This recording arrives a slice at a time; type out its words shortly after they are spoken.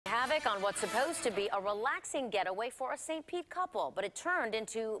havoc on what's supposed to be a relaxing getaway for a St. Pete couple, but it turned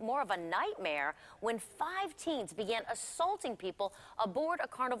into more of a nightmare when 5 teens began assaulting people aboard a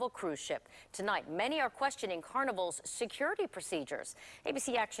Carnival cruise ship. Tonight, many are questioning Carnival's security procedures.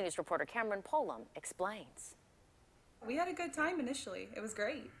 ABC Action News reporter Cameron Polam explains. We had a good time initially. It was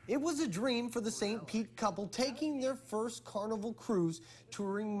great. It was a dream for the St. Pete couple taking their first Carnival cruise,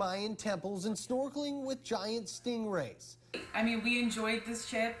 touring Mayan temples and snorkeling with giant stingrays. I mean, we enjoyed this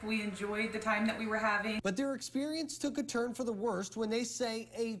trip. We enjoyed the time that we were having. But their experience took a turn for the worst when they say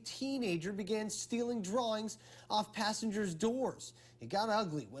a teenager began stealing drawings off passengers' doors. It got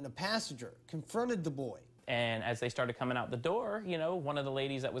ugly when a passenger confronted the boy. And as they started coming out the door, you know, one of the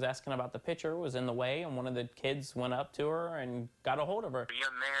ladies that was asking about the picture was in the way, and one of the kids went up to her and got a hold of her. A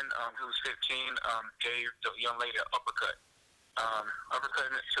young man who was 15 gave the young lady an uppercut.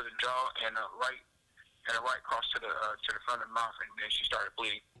 Uppercutting it to the jaw and a right cross to the front of the mouth, and then she started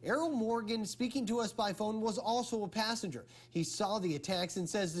bleeding. Errol Morgan, speaking to us by phone, was also a passenger. He saw the attacks and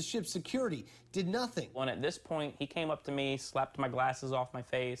says the ship's security did nothing. When at this point, he came up to me, slapped my glasses off my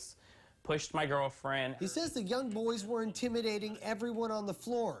face, pushed my girlfriend. He says the young boys were intimidating everyone on the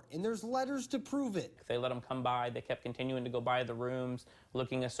floor, and there's letters to prove it. They let them come by. They kept continuing to go by the rooms,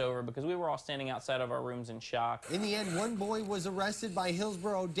 looking us over, because we were all standing outside of our rooms in shock. In the end, one boy was arrested by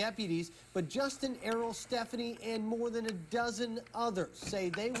Hillsborough deputies, but Justin, Errol, Stephanie, and more than a dozen others say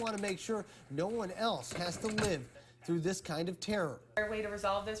they want to make sure no one else has to live through this kind of terror. Our way to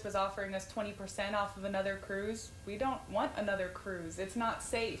resolve this was offering us 20% off of another cruise. We don't want another cruise. It's not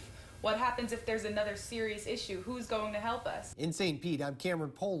safe. What happens if there's another serious issue? Who's going to help us? In St. Pete, I'm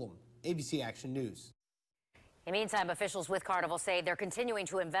Cameron Polam, ABC Action News. In the meantime, officials with Carnival say they're continuing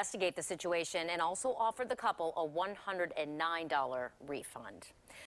to investigate the situation and also offered the couple a $109 refund.